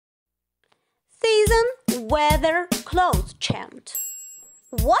weather clothes chant.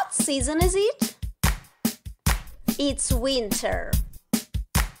 What season is it? It's winter.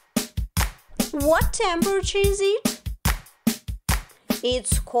 What temperature is it?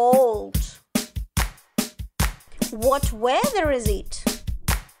 It's cold. What weather is it?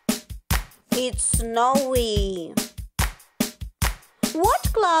 It's snowy.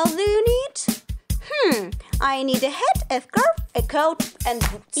 What clothes do you need? I need a hat, a scarf, a coat and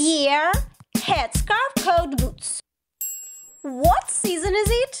boots. Yeah, hat, scarf, coat, boots. What season is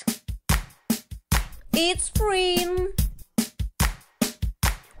it? It's spring.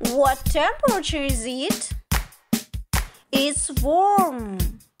 What temperature is it? It's warm.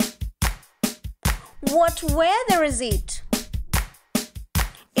 What weather is it?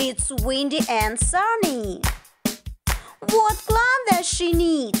 It's windy and sunny. What clothes does she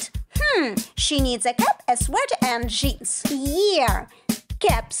need? She needs a cap, a sweater and jeans. Yeah,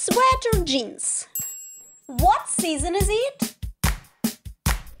 cap, sweater, jeans. What season is it?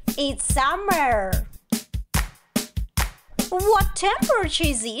 It's summer. What temperature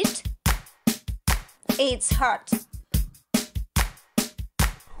is it? It's hot.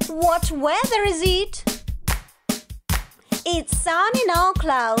 What weather is it? It's sunny, no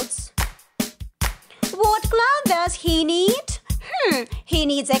clouds. What cloth does he need? He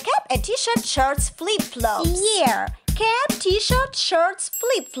needs a cap, a t-shirt, shorts, flip-flops. Yeah, cap, t-shirt, shorts,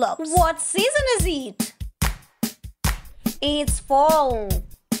 flip-flops. What season is it? It's fall.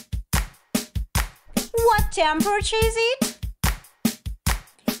 What temperature is it?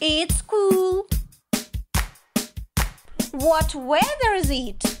 It's cool. What weather is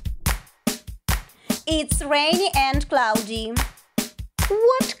it? It's rainy and cloudy.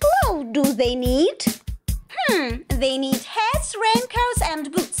 What clothes do they need? They need hats, raincoats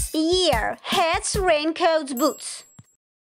and boots. Yeah, hats, raincoats, boots.